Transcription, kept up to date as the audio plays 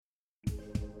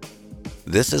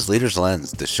This is Leader's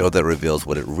Lens, the show that reveals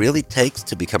what it really takes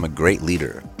to become a great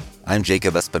leader. I'm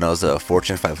Jacob Espinoza, a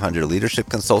Fortune 500 leadership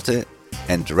consultant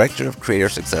and Director of Creator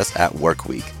Success at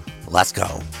Workweek. Let's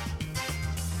go.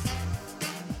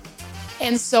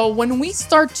 And so when we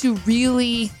start to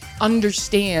really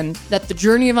understand that the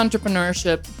journey of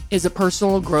entrepreneurship is a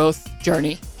personal growth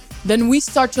journey, then we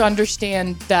start to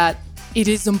understand that it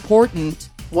is important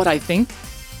what I think,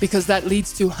 because that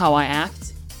leads to how I act.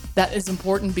 That is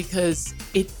important because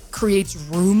it creates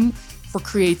room for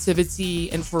creativity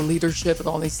and for leadership and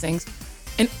all these things.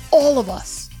 And all of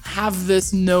us have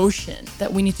this notion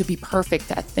that we need to be perfect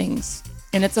at things.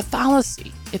 And it's a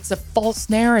fallacy. It's a false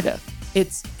narrative.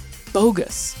 It's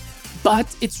bogus,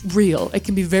 but it's real. It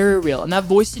can be very real. And that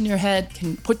voice in your head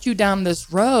can put you down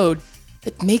this road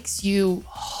that makes you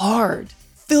hard,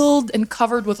 filled and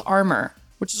covered with armor,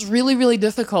 which is really, really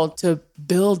difficult to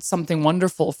build something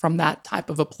wonderful from that type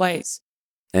of a place.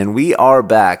 And we are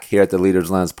back here at the Leader's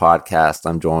Lens podcast.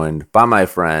 I'm joined by my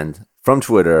friend from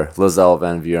Twitter, Lizelle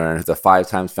Van Vuuren, who's a 5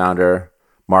 times founder,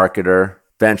 marketer,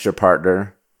 venture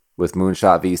partner with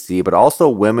Moonshot VC, but also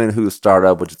Women Who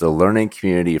Startup, which is a learning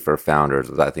community for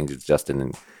founders. I think it's just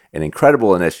an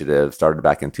incredible initiative started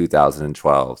back in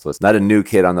 2012. So it's not a new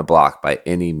kid on the block by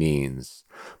any means.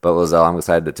 But Lizelle, I'm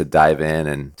excited to dive in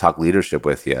and talk leadership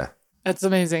with you. That's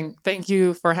amazing. Thank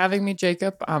you for having me,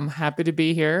 Jacob. I'm happy to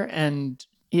be here. And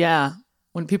yeah,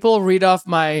 when people read off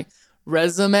my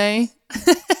resume,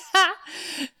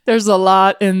 there's a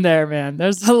lot in there, man.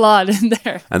 There's a lot in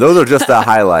there. And those are just the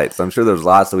highlights. I'm sure there's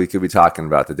lots that we could be talking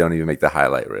about that don't even make the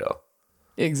highlight reel.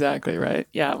 Exactly right.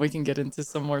 Yeah, we can get into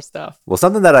some more stuff. Well,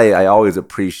 something that I always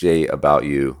appreciate about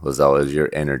you, Lizelle, is your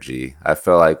energy. I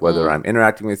feel like whether I'm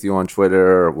interacting with you on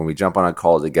Twitter or when we jump on a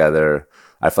call together,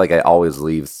 I feel like I always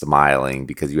leave smiling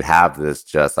because you have this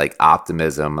just like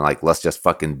optimism, like let's just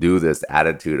fucking do this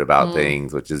attitude about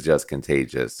things, which is just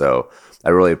contagious. So I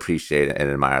really appreciate and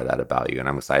admire that about you. And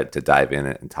I'm excited to dive in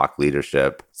and talk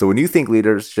leadership. So when you think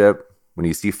leadership, when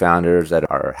you see founders that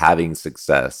are having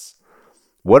success,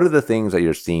 what are the things that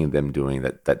you're seeing them doing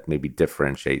that maybe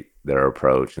differentiate their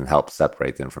approach and help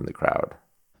separate them from the crowd?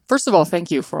 First of all, thank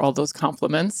you for all those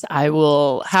compliments. I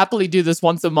will happily do this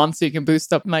once a month so you can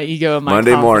boost up my ego and my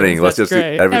Monday confidence. morning. Let's That's just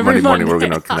great. every Monday morning we're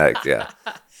going to connect. Yeah.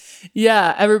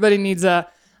 Yeah, everybody needs a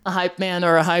hype man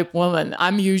or a hype woman.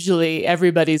 I'm usually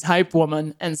everybody's hype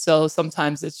woman. And so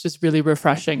sometimes it's just really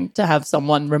refreshing to have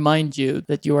someone remind you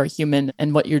that you are human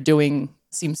and what you're doing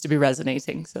seems to be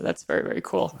resonating. So that's very, very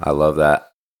cool. I love that.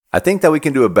 I think that we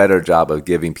can do a better job of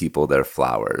giving people their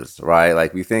flowers, right?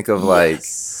 Like we think of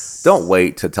don't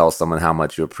wait to tell someone how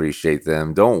much you appreciate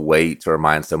them. Don't wait to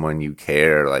remind someone you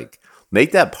care. Like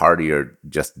make that part of your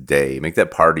just day. Make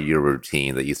that part of your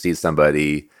routine that you see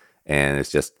somebody and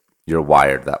it's just, you're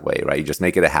wired that way, right? You just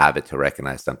make it a habit to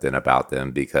recognize something about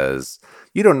them because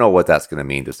you don't know what that's going to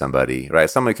mean to somebody, right?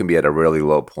 Someone can be at a really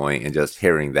low point and just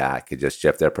hearing that could just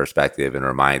shift their perspective and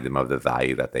remind them of the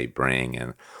value that they bring.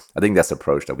 And I think that's an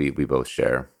approach that we both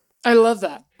share. I love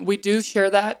that. We do share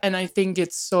that. And I think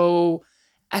it's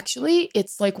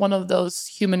like one of those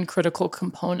human critical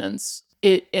components.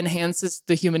 It enhances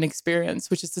the human experience,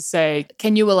 which is to say,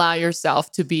 can you allow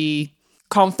yourself to be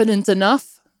confident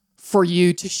enough for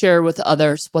you to share with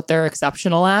others what they're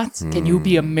exceptional at? Can you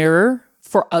be a mirror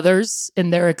for others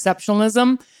in their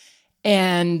exceptionalism?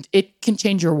 And it can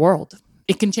change your world.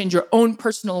 It can change your own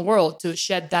personal world to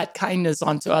shed that kindness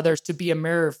onto others, to be a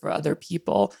mirror for other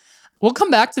people. We'll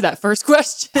come back to that first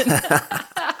question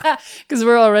because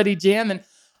we're already jamming.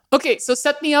 Okay, so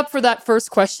set me up for that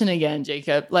first question again,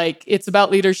 Jacob. Like it's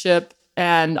about leadership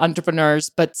and entrepreneurs,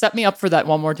 but set me up for that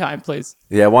one more time, please.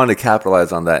 Yeah, I wanted to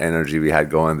capitalize on that energy we had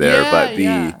going there. But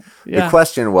the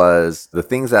question was the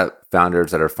things that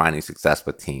founders that are finding success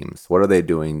with teams, what are they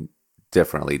doing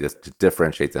differently to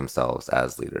differentiate themselves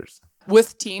as leaders?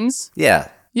 With teams? Yeah.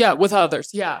 Yeah, with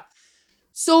others. Yeah.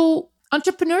 So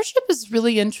entrepreneurship is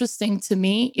really interesting to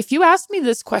me. If you asked me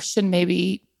this question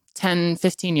maybe 10,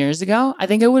 15 years ago, I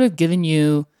think I would have given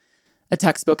you a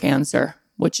textbook answer,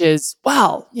 which is,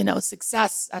 well,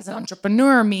 success as an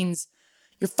entrepreneur means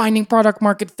you're finding product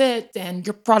market fit and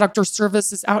your product or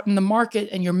service is out in the market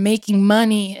and you're making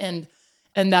money and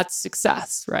that's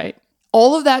success, right?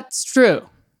 All of that's true,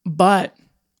 but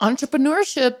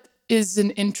entrepreneurship is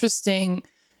an interesting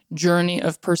journey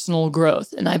of personal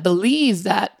growth. And I believe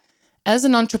that as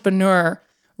an entrepreneur,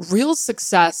 real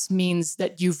success means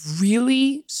that you've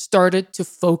really started to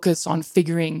focus on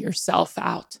figuring yourself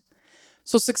out.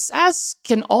 So success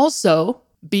can also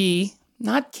be,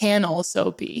 I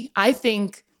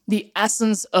think the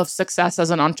essence of success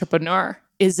as an entrepreneur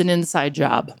is an inside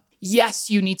job. Yes,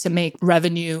 you need to make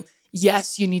revenue.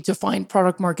 Yes, you need to find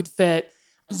product market fit.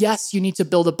 Yes, you need to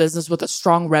build a business with a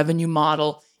strong revenue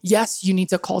model. Yes, you need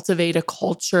to cultivate a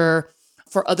culture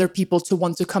for other people to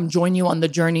want to come join you on the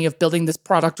journey of building this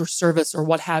product or service or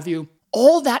what have you.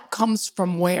 All that comes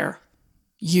from where?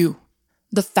 You,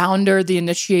 the founder, the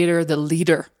initiator, the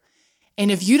leader.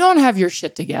 And if you don't have your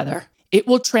shit together, it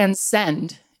will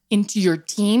transcend into your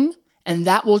team, and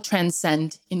that will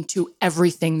transcend into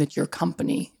everything that your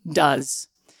company does.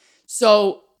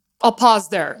 So I'll pause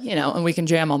there, and we can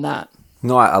jam on that.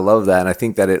 No, I love that. And I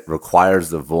think that it requires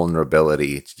the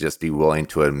vulnerability to just be willing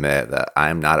to admit that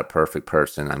I'm not a perfect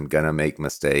person. I'm going to make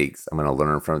mistakes. I'm going to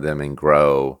learn from them and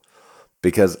grow.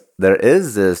 Because there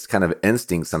is this kind of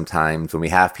instinct sometimes when we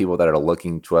have people that are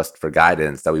looking to us for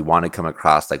guidance that we want to come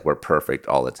across like we're perfect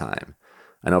all the time.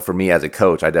 I know for me as a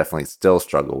coach, I definitely still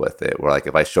struggle with it. Where like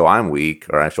if I show I'm weak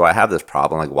or I show I have this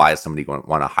problem, like why is somebody going to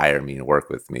want to hire me and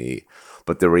work with me?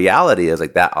 But the reality is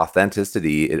like that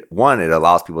authenticity, it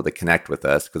allows people to connect with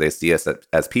us because they see us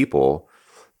as people,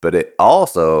 but it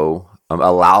also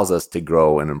allows us to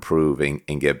grow and improve and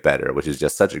get better, which is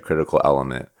just such a critical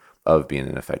element of being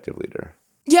an effective leader.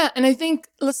 Yeah. And I think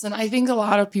a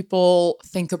lot of people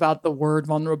think about the word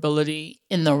vulnerability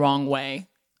in the wrong way.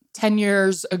 10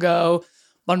 years ago,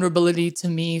 vulnerability to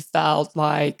me felt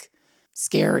like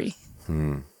scary.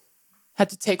 Had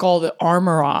to take all the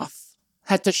armor off,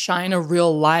 had to shine a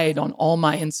real light on all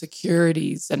my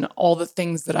insecurities and all the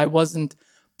things that I wasn't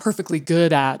perfectly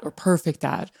good at or perfect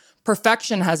at.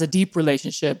 Perfection has a deep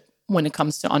relationship when it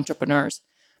comes to entrepreneurs,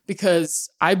 because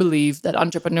I believe that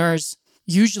entrepreneurs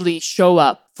usually show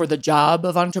up for the job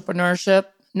of entrepreneurship,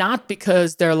 not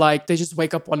because they just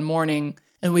wake up one morning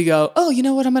and we go, oh, you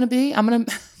know what I'm going to be? I'm going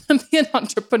to be an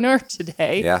entrepreneur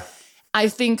today. Yeah. I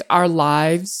think our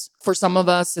lives, for some of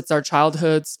us, it's our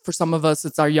childhoods. For some of us,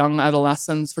 it's our young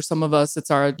adolescence. For some of us, it's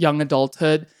our young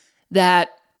adulthood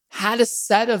that had a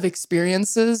set of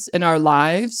experiences in our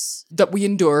lives that we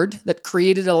endured that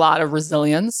created a lot of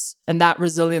resilience. And that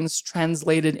resilience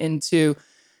translated into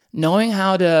knowing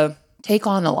how to take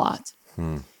on a lot.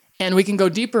 And we can go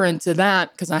deeper into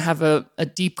that because I have a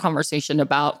deep conversation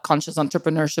about conscious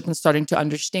entrepreneurship and starting to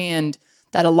understand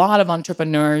that a lot of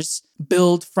entrepreneurs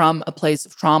build from a place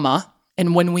of trauma.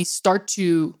 And when we start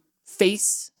to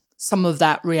face some of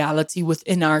that reality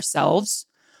within ourselves,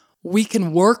 we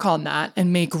can work on that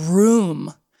and make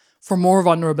room for more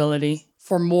vulnerability,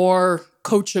 for more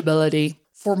coachability,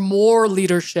 for more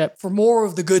leadership, for more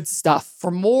of the good stuff,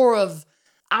 for more of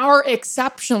our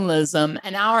exceptionalism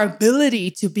and our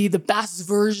ability to be the best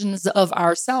versions of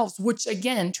ourselves, which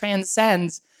again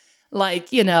transcends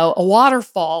a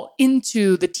waterfall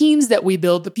into the teams that we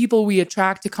build, the people we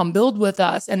attract to come build with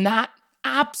us. And that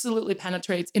absolutely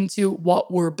penetrates into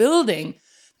what we're building.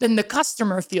 Then the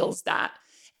customer feels that.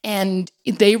 And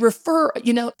they refer,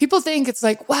 people think it's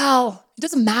like, well, it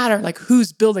doesn't matter like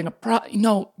who's building a product.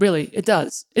 No, really, it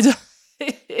does.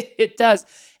 It does.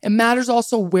 It matters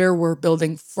also where we're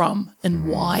building from and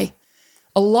why.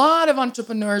 A lot of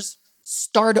entrepreneurs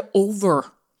start over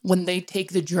when they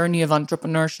take the journey of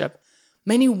entrepreneurship.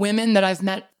 Many women that I've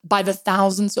met by the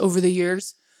thousands over the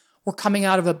years were coming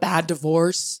out of a bad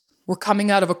divorce, were coming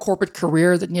out of a corporate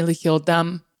career that nearly killed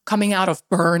them, coming out of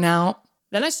burnout.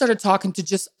 Then I started talking to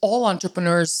just all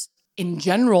entrepreneurs in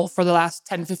general for the last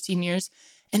 10, 15 years,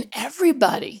 and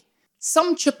everybody,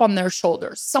 some chip on their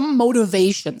shoulder, some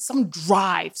motivation, some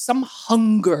drive, some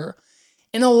hunger.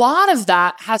 And a lot of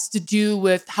that has to do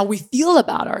with how we feel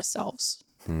about ourselves.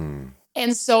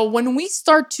 And so when we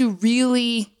start to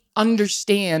really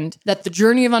understand that the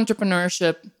journey of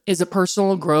entrepreneurship is a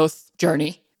personal growth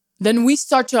journey, then we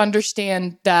start to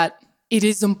understand that it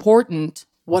is important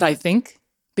what I think,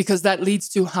 because that leads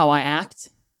to how I act.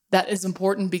 That is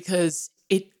important because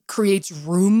it creates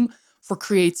room for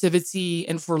creativity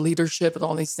and for leadership and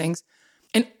all these things.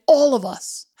 And all of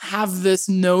us have this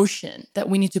notion that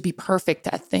we need to be perfect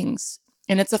at things.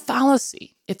 And it's a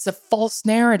fallacy. It's a false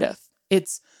narrative.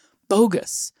 It's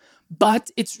bogus,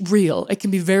 but it's real. It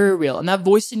can be very real. And that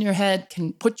voice in your head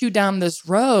can put you down this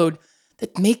road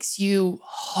that makes you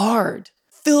hard,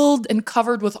 filled and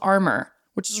covered with armor,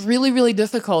 which is really, really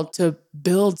difficult to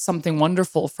build something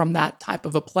wonderful from that type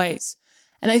of a place.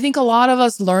 And I think a lot of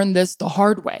us learn this the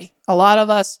hard way. A lot of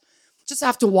us just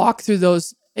have to walk through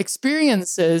those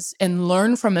experiences and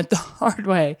learn from it the hard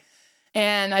way.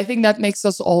 And I think that makes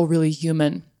us all really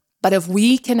human. But if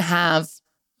we can have,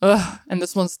 and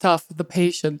this one's tough, the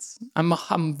patience.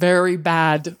 I'm very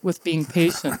bad with being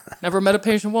patient. Never met a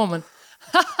patient woman.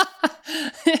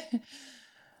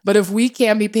 But if we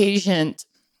can be patient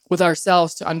with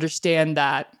ourselves to understand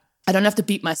that I don't have to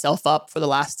beat myself up for the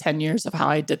last 10 years of how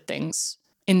I did things.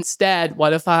 Instead,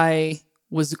 what if I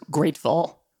was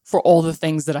grateful for all the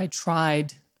things that I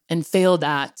tried and failed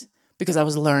at because I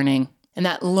was learning? And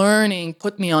that learning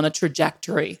put me on a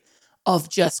trajectory of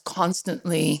just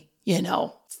constantly,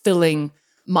 filling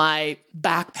my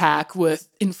backpack with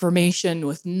information,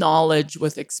 with knowledge,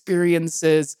 with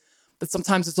experiences. But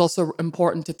sometimes it's also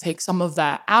important to take some of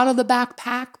that out of the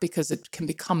backpack because it can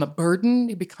become a burden.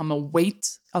 You become a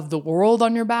weight of the world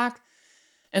on your back.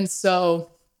 And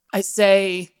so I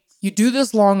say, you do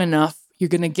this long enough, you're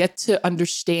going to get to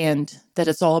understand that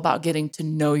it's all about getting to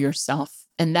know yourself.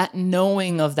 And that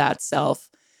knowing of that self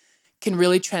can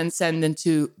really transcend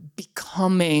into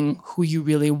becoming who you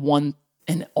really want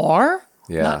and are.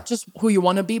 Yeah. Not just who you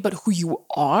want to be, but who you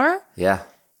are. Yeah.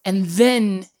 And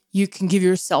then you can give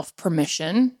yourself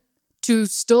permission to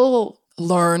still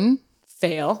learn,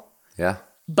 fail, Yeah.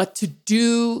 but to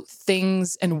do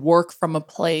things and work from a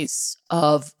place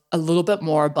of a little bit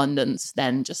more abundance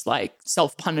than just like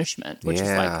self-punishment, which is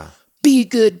like, be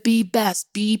good, be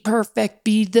best, be perfect,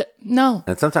 no.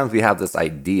 And sometimes we have this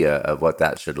idea of what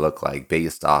that should look like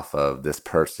based off of this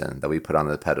person that we put on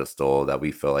the pedestal that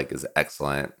we feel like is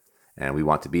excellent and we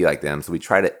want to be like them. So we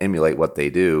try to emulate what they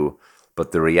do.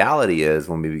 But the reality is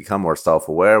when we become more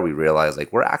self-aware, we realize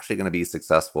like we're actually going to be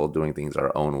successful doing things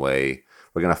our own way.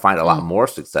 We're going to find a lot more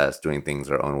success doing things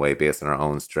our own way based on our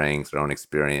own strengths, our own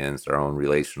experience, our own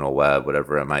relational web,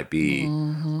 whatever it might be.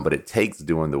 But it takes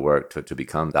doing the work to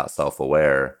become that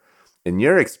self-aware. In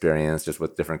your experience, just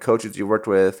with different coaches you worked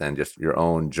with and just your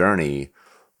own journey,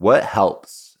 what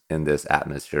helps in this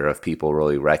atmosphere of people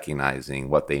really recognizing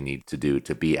what they need to do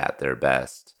to be at their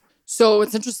best? So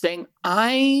it's interesting.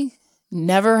 I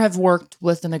never have worked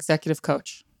with an executive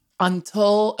coach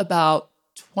until about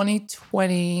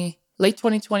 2020, late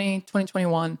 2020,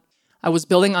 2021. I was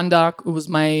building Undock. It was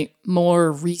my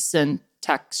more recent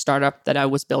tech startup that I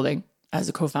was building as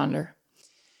a co-founder.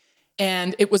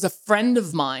 And it was a friend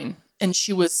of mine, and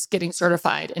she was getting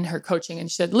certified in her coaching.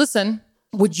 And she said, listen,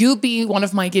 would you be one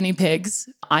of my guinea pigs?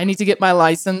 I need to get my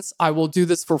license. I will do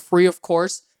this for free, of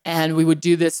course. And we would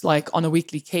do this like on a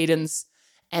weekly cadence.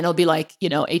 And it'll be like,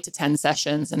 8 to 10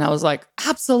 sessions. And I was like,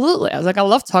 absolutely. I was like, I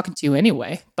love talking to you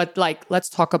anyway. But like, let's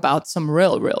talk about some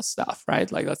real stuff, right?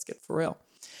 Like, let's get for real.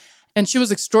 And she was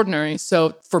extraordinary.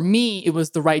 So for me, it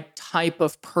was the right type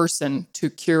of person to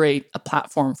curate a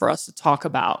platform for us to talk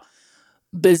about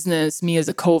business, me as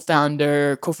a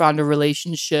co-founder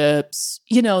relationships,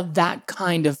 that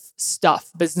kind of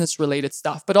stuff, business related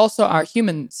stuff, but also our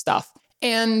human stuff.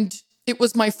 And it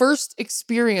was my first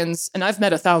experience, and I've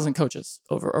met 1,000 coaches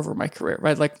over my career,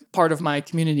 right? Like part of my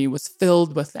community was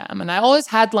filled with them. And I always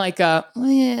had like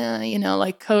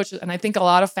like coaches. And I think a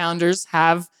lot of founders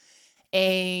have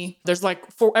there's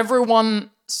like for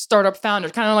everyone startup founder,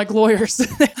 kind of like lawyers,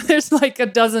 there's like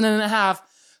 12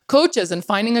 coaches, and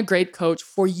finding a great coach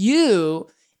for you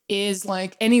is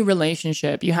like any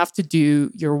relationship. You have to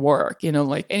do your work,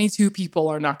 like any two people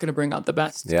are not going to bring out the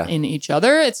best in each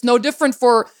other. It's no different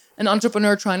for an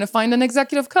entrepreneur trying to find an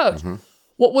executive coach. Mm-hmm.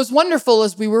 What was wonderful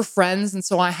is we were friends. And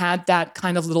so I had that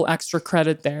kind of little extra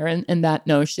credit there in that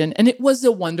notion. And it was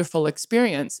a wonderful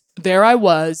experience. There I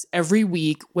was every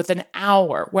week with an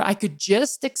hour where I could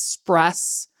just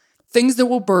express things that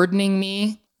were burdening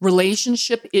me,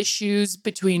 relationship issues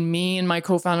between me and my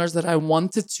co-founders that I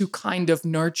wanted to kind of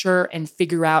nurture and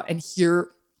figure out and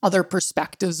hear other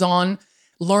perspectives on,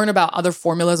 learn about other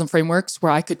formulas and frameworks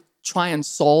where I could try and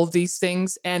solve these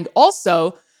things. And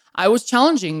also, I was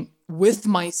challenging with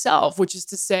myself, which is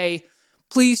to say,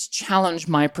 please challenge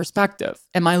my perspective.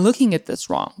 Am I looking at this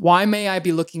wrong? Why may I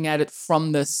be looking at it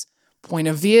from this point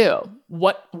of view?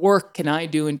 What work can I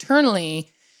do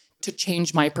internally to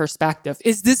change my perspective?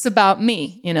 Is this about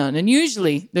me? And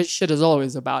usually this shit is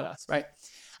always about us, right?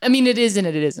 I mean, it is and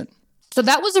it isn't. So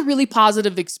that was a really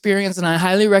positive experience. And I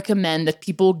highly recommend that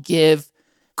people give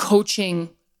coaching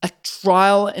a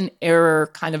trial and error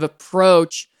kind of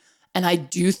approach. And I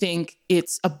do think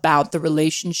it's about the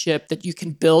relationship that you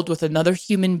can build with another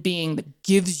human being that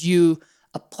gives you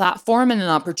a platform and an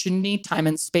opportunity, time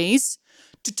and space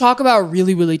to talk about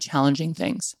really, really challenging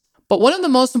things. But one of the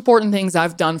most important things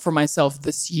I've done for myself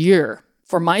this year,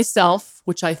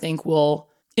 which I think will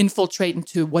infiltrate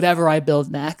into whatever I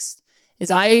build next, is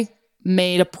I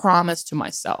made a promise to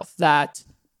myself that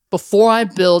before I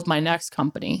build my next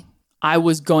company, I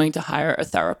was going to hire a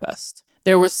therapist.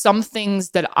 There were some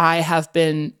things that I have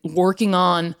been working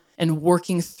on and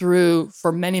working through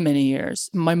for many, many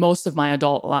years, most of my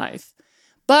adult life.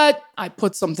 But I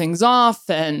put some things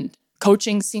off, and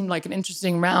coaching seemed like an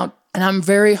interesting route. And I'm a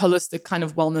very holistic kind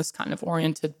of wellness kind of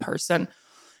oriented person.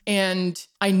 And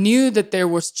I knew that there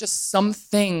was just some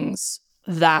things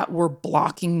that were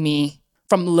blocking me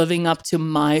from living up to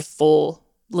my full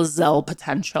Lizelle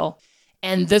potential.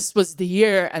 And this was the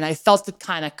year, and I felt it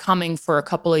kind of coming for a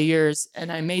couple of years.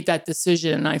 And I made that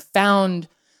decision, and I found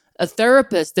a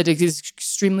therapist that is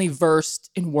extremely versed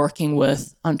in working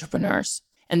with entrepreneurs.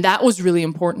 And that was really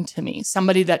important to me.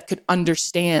 Somebody that could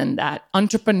understand that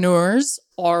entrepreneurs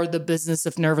are the business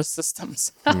of nervous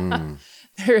systems.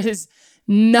 There is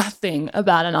nothing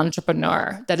about an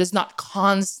entrepreneur that is not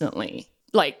constantly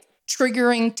like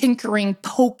triggering, tinkering,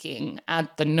 poking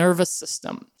at the nervous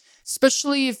system,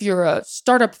 especially if you're a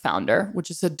startup founder, which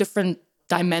is a different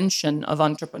dimension of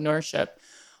entrepreneurship,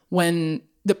 when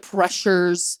the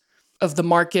pressures of the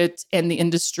market and the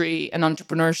industry and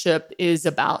entrepreneurship is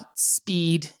about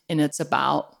speed, and it's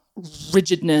about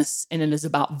rigidness, and it is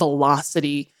about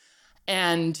velocity.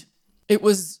 And it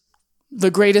was the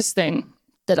greatest thing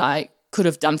that I could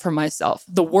have done for myself.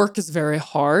 The work is very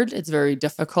hard. It's very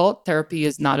difficult. Therapy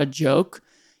is not a joke.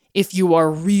 If you are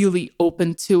really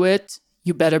open to it,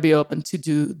 you better be open to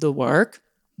do the work.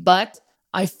 But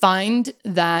I find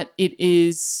that it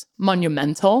is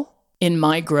monumental in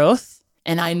my growth.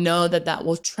 And I know that that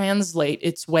will translate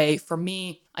its way. For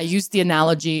me, I use the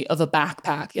analogy of a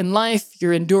backpack. In life,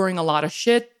 you're enduring a lot of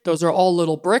shit. Those are all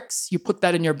little bricks. You put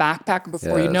that in your backpack, and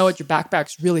before you know it, your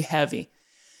backpack's really heavy.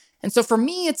 And so for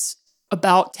me, it's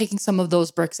about taking some of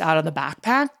those bricks out of the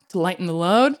backpack to lighten the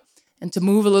load and to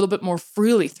move a little bit more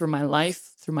freely through my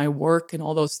life, through my work, and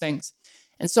all those things.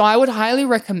 And so I would highly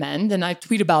recommend, and I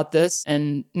tweet about this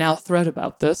and now thread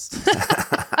about this.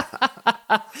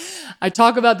 I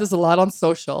talk about this a lot on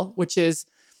social, which is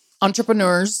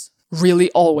entrepreneurs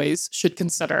really always should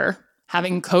consider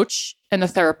having a coach and a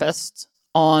therapist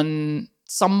on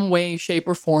some way, shape,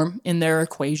 or form in their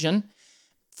equation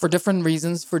for different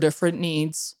reasons, for different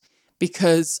needs.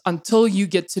 Because until you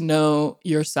get to know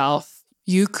yourself,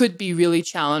 you could be really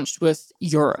challenged with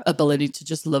your ability to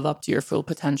just live up to your full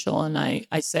potential. And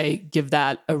I say, give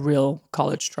that a real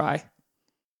college try.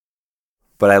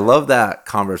 But I love that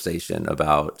conversation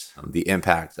about the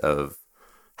impact of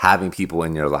having people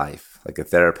in your life, like a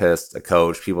therapist, a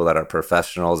coach, people that are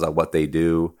professionals at what they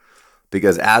do.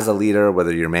 Because as a leader,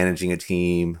 whether you're managing a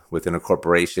team within a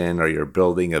corporation or you're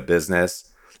building a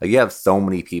business, like you have so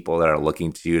many people that are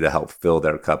looking to you to help fill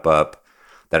their cup up,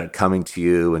 that are coming to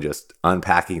you and just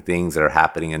unpacking things that are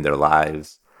happening in their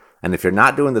lives. And if you're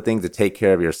not doing the things to take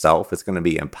care of yourself, it's going to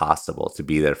be impossible to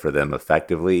be there for them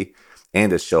effectively and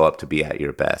to show up to be at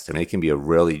your best. I mean, it can be a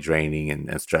really draining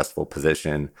and stressful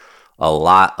position. A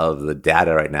lot of the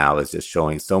data right now is just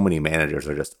showing so many managers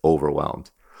are just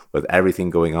overwhelmed with everything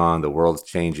going on. The world's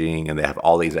changing, and they have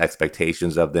all these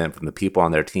expectations of them from the people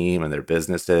on their team and their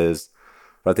businesses.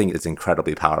 But I think it's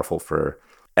incredibly powerful for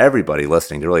everybody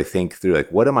listening to really think through, like,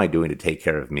 what am I doing to take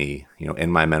care of me, in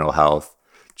my mental health,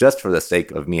 just for the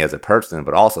sake of me as a person,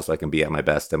 but also so I can be at my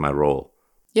best in my role.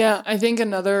 Yeah, I think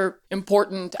another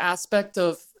important aspect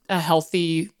of a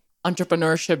healthy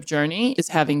entrepreneurship journey is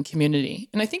having community.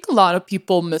 And I think a lot of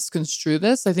people misconstrue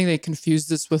this. I think they confuse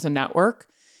this with a network.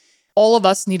 All of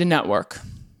us need a network,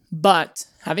 but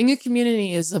having a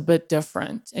community is a bit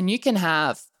different. And you can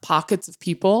have pockets of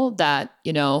people that,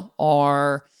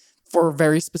 are for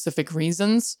very specific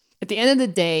reasons. At the end of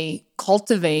the day,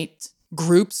 cultivate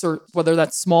groups, or whether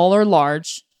that's small or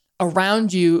large,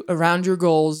 around you, around your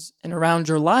goals, and around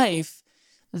your life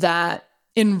that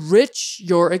enrich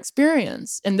your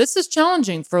experience. And this is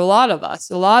challenging for a lot of us.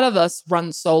 A lot of us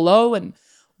run solo and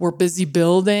we're busy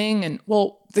building. And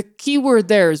the key word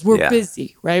there is we're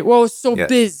busy, right? We're so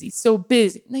busy.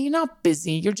 No, you're not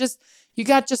busy. You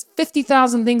got just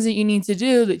 50,000 things that you need to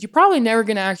do that you're probably never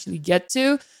going to actually get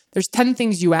to. There's 10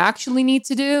 things you actually need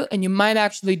to do, and you might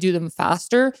actually do them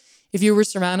faster if you were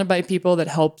surrounded by people that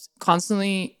helped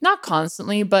not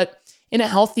constantly, but in a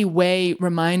healthy way,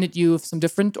 reminded you of some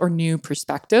different or new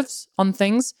perspectives on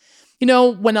things.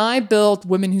 When I built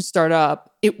Women Who Start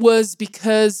Up, it was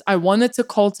because I wanted to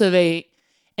cultivate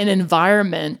an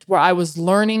environment where I was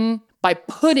learning by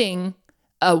putting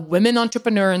a women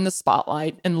entrepreneur in the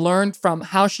spotlight and learned from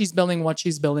how she's building, what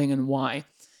she's building, and why.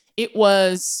 It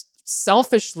was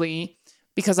selfishly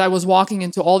because I was walking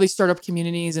into all these startup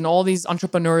communities and all these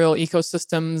entrepreneurial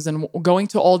ecosystems and going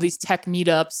to all these tech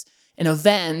meetups and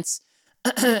events.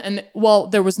 And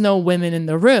there was no women in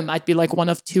the room. I'd be like one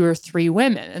of 2 or 3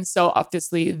 women. And so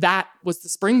obviously that was the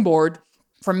springboard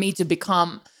for me to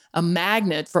become a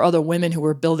magnet for other women who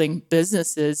were building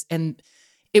businesses. And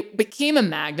it became a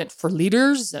magnet for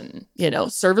leaders and,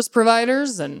 service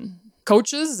providers and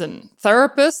coaches and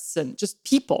therapists and just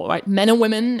people, right? Men and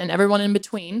women and everyone in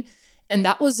between. And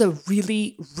that was a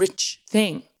really rich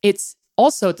thing. It's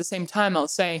also, at the same time, I'll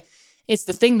say, it's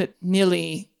the thing that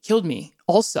nearly killed me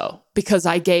also, because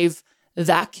I gave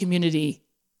that community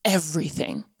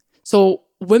everything. So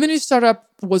Women Who Startup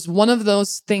was one of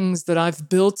those things that I've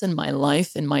built in my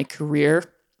life, in my career,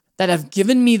 that have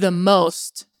given me the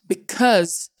most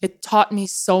because it taught me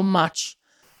so much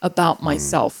about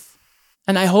myself.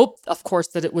 And I hope, of course,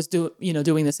 that it was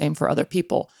doing the same for other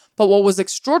people. But what was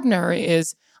extraordinary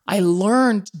is I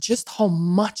learned just how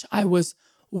much I was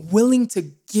willing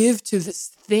to give to this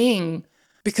thing.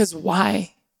 Because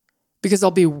why? Because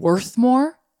I'll be worth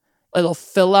more. It'll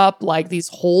fill up like these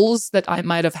holes that I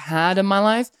might have had in my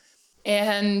life.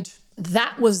 And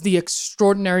that was the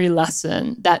extraordinary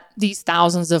lesson that these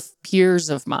thousands of peers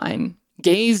of mine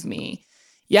gave me.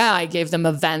 Yeah, I gave them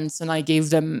events and I gave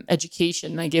them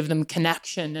education and I gave them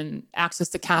connection and access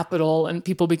to capital, and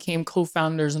people became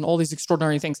co-founders and all these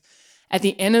extraordinary things. At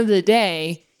the end of the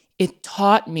day, it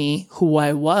taught me who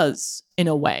I was in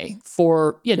a way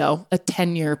for, a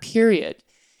 10-year period.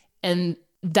 And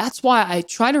that's why I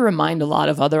try to remind a lot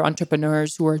of other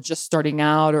entrepreneurs who are just starting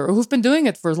out or who've been doing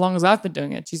it for as long as I've been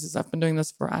doing it. Jesus, I've been doing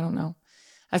this for, I don't know.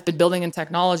 I've been building in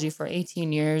technology for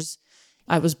 18 years.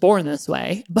 I was born this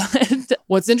way. But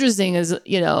what's interesting is,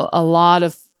 a lot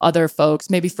of other folks,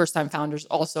 maybe first-time founders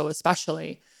also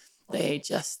especially, they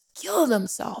just kill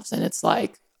themselves. And it's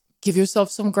like, give yourself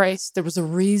some grace. There was a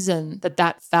reason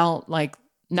that felt like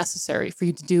necessary for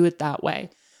you to do it that way.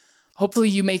 Hopefully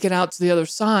you make it out to the other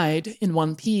side in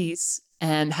one piece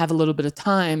and have a little bit of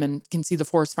time and can see the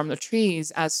forest from the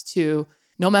trees, as to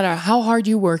no matter how hard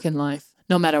you work in life,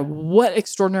 no matter what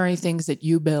extraordinary things that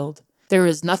you build, there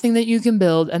is nothing that you can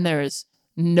build and there is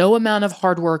no amount of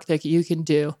hard work that you can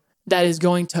do that is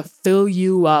going to fill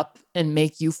you up and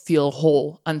make you feel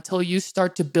whole until you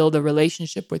start to build a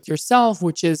relationship with yourself,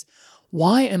 which is,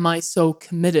 why am I so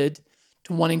committed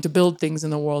to wanting to build things in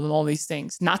the world and all these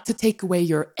things? Not to take away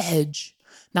your edge,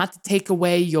 not to take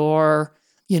away your,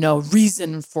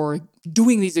 reason for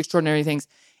doing these extraordinary things.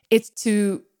 It's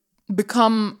to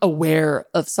become aware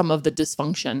of some of the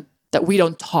dysfunction that we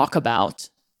don't talk about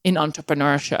in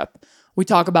entrepreneurship. We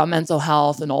talk about mental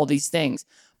health and all these things,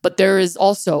 but there is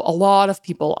also a lot of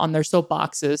people on their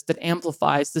soapboxes that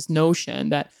amplifies this notion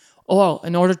that,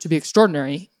 in order to be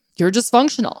extraordinary, you're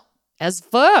dysfunctional as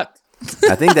fuck.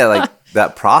 I think that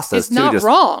that process too,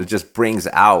 it just brings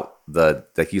out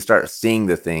you start seeing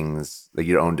the things, like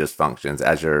your own dysfunctions,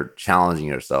 as you're challenging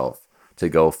yourself to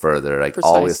go further, Precisely.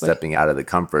 Always stepping out of the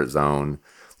comfort zone.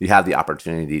 You have the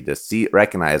opportunity to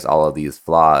recognize all of these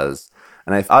flaws.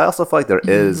 And I also feel like there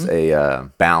is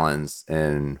a balance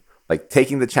in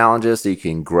taking the challenges so you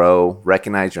can grow,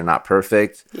 recognize you're not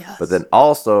perfect, yes. but then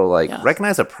also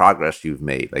recognize the progress you've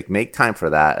made. Make time for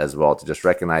that as well, to just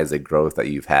recognize the growth that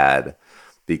you've had,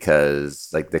 because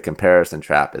the comparison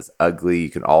trap is ugly. You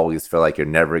can always feel like you're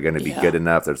never going to be good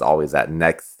enough. There's always that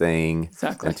next thing.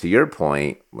 Exactly. And to your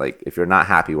point, if you're not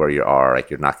happy where you are,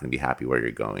 you're not going to be happy where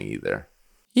you're going either.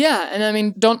 Yeah. And I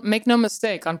mean, don't make no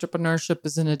mistake, entrepreneurship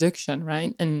is an addiction,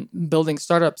 right? And building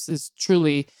startups is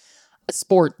truly a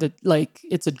sport that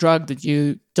it's a drug that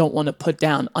you don't want to put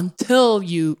down until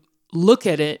you look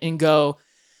at it and go,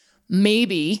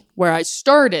 maybe where I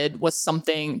started was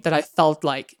something that I felt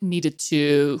like needed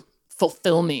to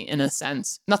fulfill me in a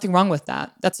sense. Nothing wrong with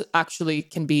that. That's actually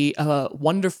can be a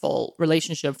wonderful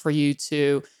relationship for you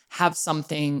to have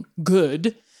something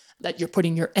good that you're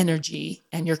putting your energy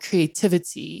and your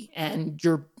creativity and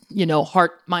your,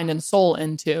 heart, mind, and soul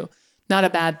into. Not a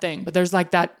bad thing, but there's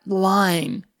that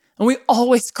line. And we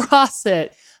always cross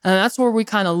it. And that's where we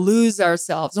kind of lose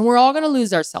ourselves. And we're all going to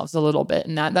lose ourselves a little bit.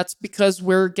 And that's because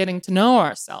we're getting to know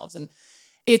ourselves. And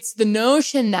it's the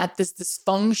notion that this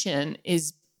dysfunction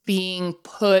is being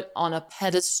put on a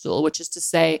pedestal, which is to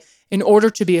say, in order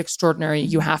to be extraordinary,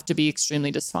 you have to be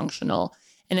extremely dysfunctional.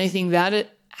 And I think that it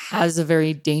has a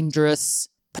very dangerous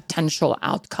potential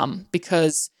outcome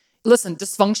because, listen,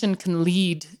 dysfunction can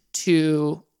lead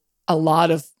to a lot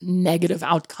of negative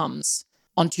outcomes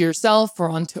onto yourself or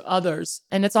onto others.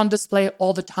 And it's on display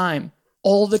all the time.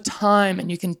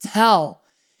 And you can tell.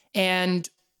 And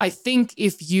I think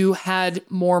if you had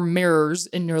more mirrors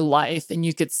in your life and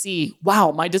you could see,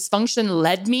 wow, my dysfunction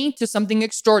led me to something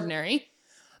extraordinary,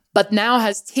 but now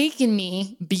has taken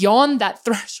me beyond that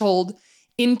threshold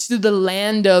into the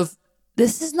land of,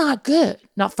 this is not good.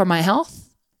 Not for my health,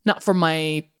 not for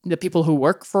the people who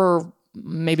work for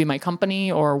maybe my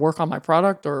company or work on my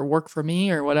product or work for me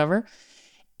or whatever.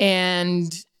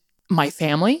 And my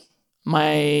family,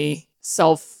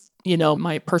 myself,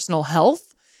 my personal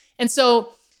health. And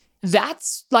so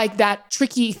that's that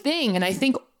tricky thing. And I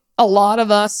think a lot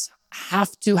of us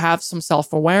have to have some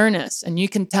self-awareness. And you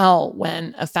can tell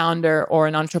when a founder or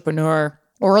an entrepreneur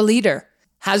or a leader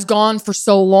has gone for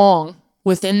so long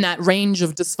within that range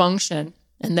of dysfunction,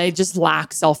 and they just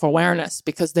lack self-awareness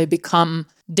because they become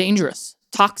dangerous,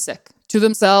 toxic to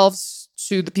themselves,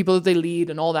 to the people that they lead,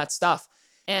 and all that stuff.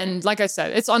 And like I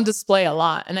said, it's on display a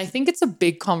lot. And I think it's a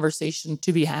big conversation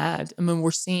to be had. I mean,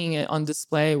 we're seeing it on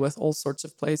display with all sorts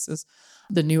of places.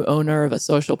 The new owner of a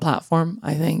social platform,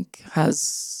 I think,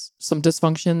 has some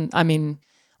dysfunction. I mean,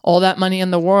 all that money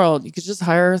in the world, you could just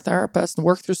hire a therapist and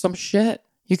work through some shit.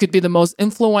 You could be the most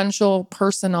influential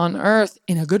person on earth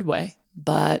in a good way,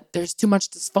 but there's too much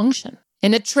dysfunction.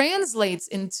 And it translates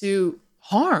into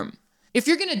harm. If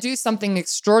you're going to do something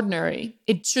extraordinary,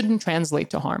 it shouldn't translate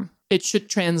to harm. It should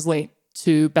translate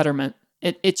to betterment.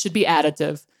 It should be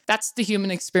additive. That's the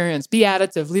human experience. Be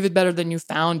additive. Leave it better than you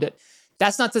found it.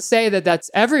 That's not to say that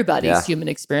that's everybody's human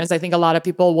experience. I think a lot of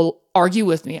people will argue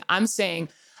with me. I'm saying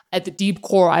at the deep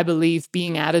core, I believe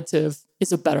being additive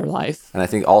is a better life. And I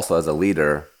think also as a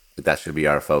leader, that should be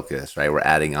our focus, right? We're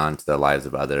adding on to the lives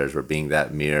of others. We're being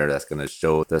that mirror that's going to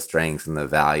show the strengths and the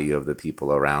value of the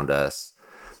people around us.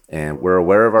 And we're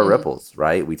aware of our ripples,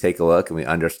 right? We take a look and we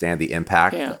understand the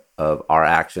impact of our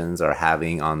actions are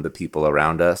having on the people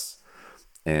around us.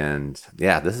 And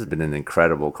yeah, this has been an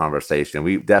incredible conversation.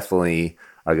 We definitely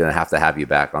are going to have you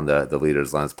back on the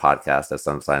Leaders Lens podcast at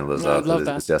some time, Lizelle. Love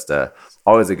that. It's just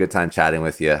always a good time chatting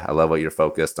with you. I love what you're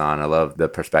focused on. I love the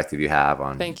perspective you have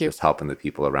on just helping the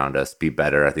people around us be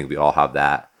better. I think we all have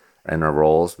that in our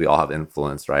roles. We all have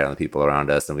influence, right, on the people around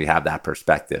us. And we have that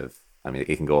perspective. I mean,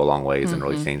 it can go a long ways and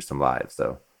really change some lives.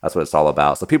 So that's what it's all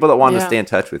about. So people that want to stay in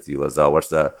touch with you, Lizelle,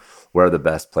 where are the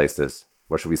best places?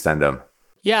 Where should we send them?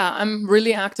 Yeah, I'm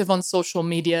really active on social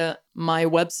media. My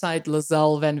website,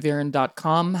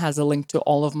 lizellevanvuuren.com, has a link to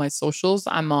all of my socials.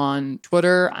 I'm on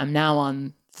Twitter. I'm now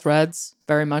on Threads,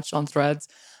 very much on Threads.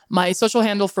 My social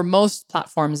handle for most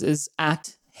platforms is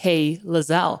at Hey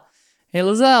Lizelle. Hey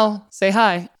Lizelle, say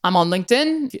hi. I'm on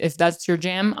LinkedIn, if that's your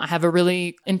jam. I have a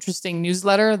really interesting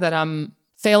newsletter that I'm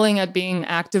failing at being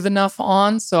active enough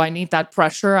on. So I need that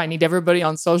pressure. I need everybody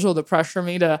on social to pressure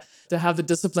me to have the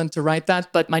discipline to write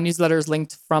that. But my newsletter is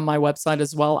linked from my website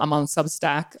as well. I'm on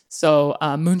Substack. So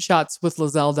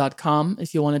moonshotswithlizelle.com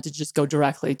if you wanted to just go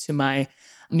directly to my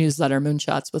newsletter,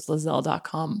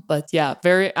 moonshotswithlizelle.com. But yeah,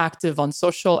 very active on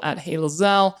social at Hey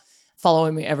Lizelle.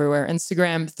 Following me everywhere,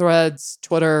 Instagram, Threads,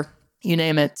 Twitter, you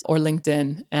name it, or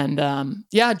LinkedIn. And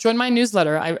join my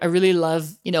newsletter. I really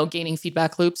love, gaining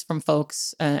feedback loops from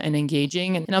folks and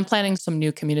engaging. And I'm planning some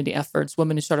new community efforts.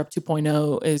 Women Who Startup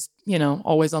 2.0 is,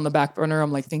 always on the back burner.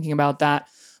 I'm thinking about that.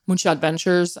 Moonshot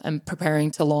Ventures, I'm preparing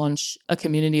to launch a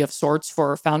community of sorts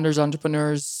for founders,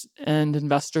 entrepreneurs, and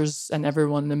investors, and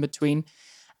everyone in between.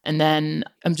 And then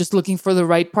I'm just looking for the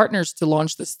right partners to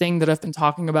launch this thing that I've been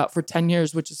talking about for 10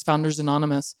 years, which is Founders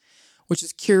Anonymous, which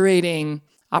is curating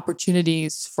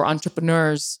opportunities for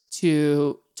entrepreneurs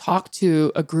to talk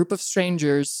to a group of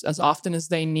strangers as often as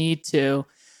they need to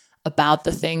about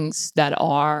the things that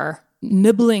are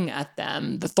nibbling at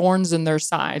them, the thorns in their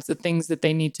sides, the things that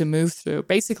they need to move through.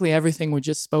 Basically everything we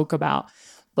just spoke about.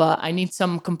 But I need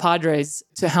some compadres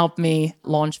to help me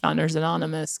launch Founders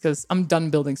Anonymous because I'm done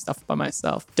building stuff by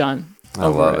myself. Done. I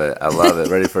love it. I love it.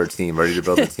 Ready for a team. Ready to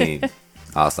build a team.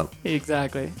 Awesome.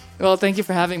 Exactly. Well, thank you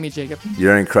for having me, Jacob.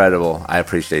 You're incredible. I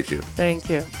appreciate you. Thank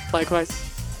you. Likewise.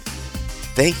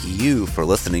 Thank you for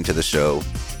listening to the show.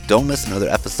 Don't miss another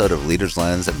episode of Leaders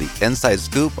Lens and the inside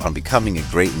scoop on becoming a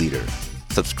great leader.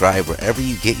 Subscribe wherever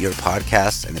you get your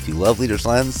podcasts. And if you love Leaders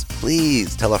Lens,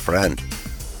 please tell a friend.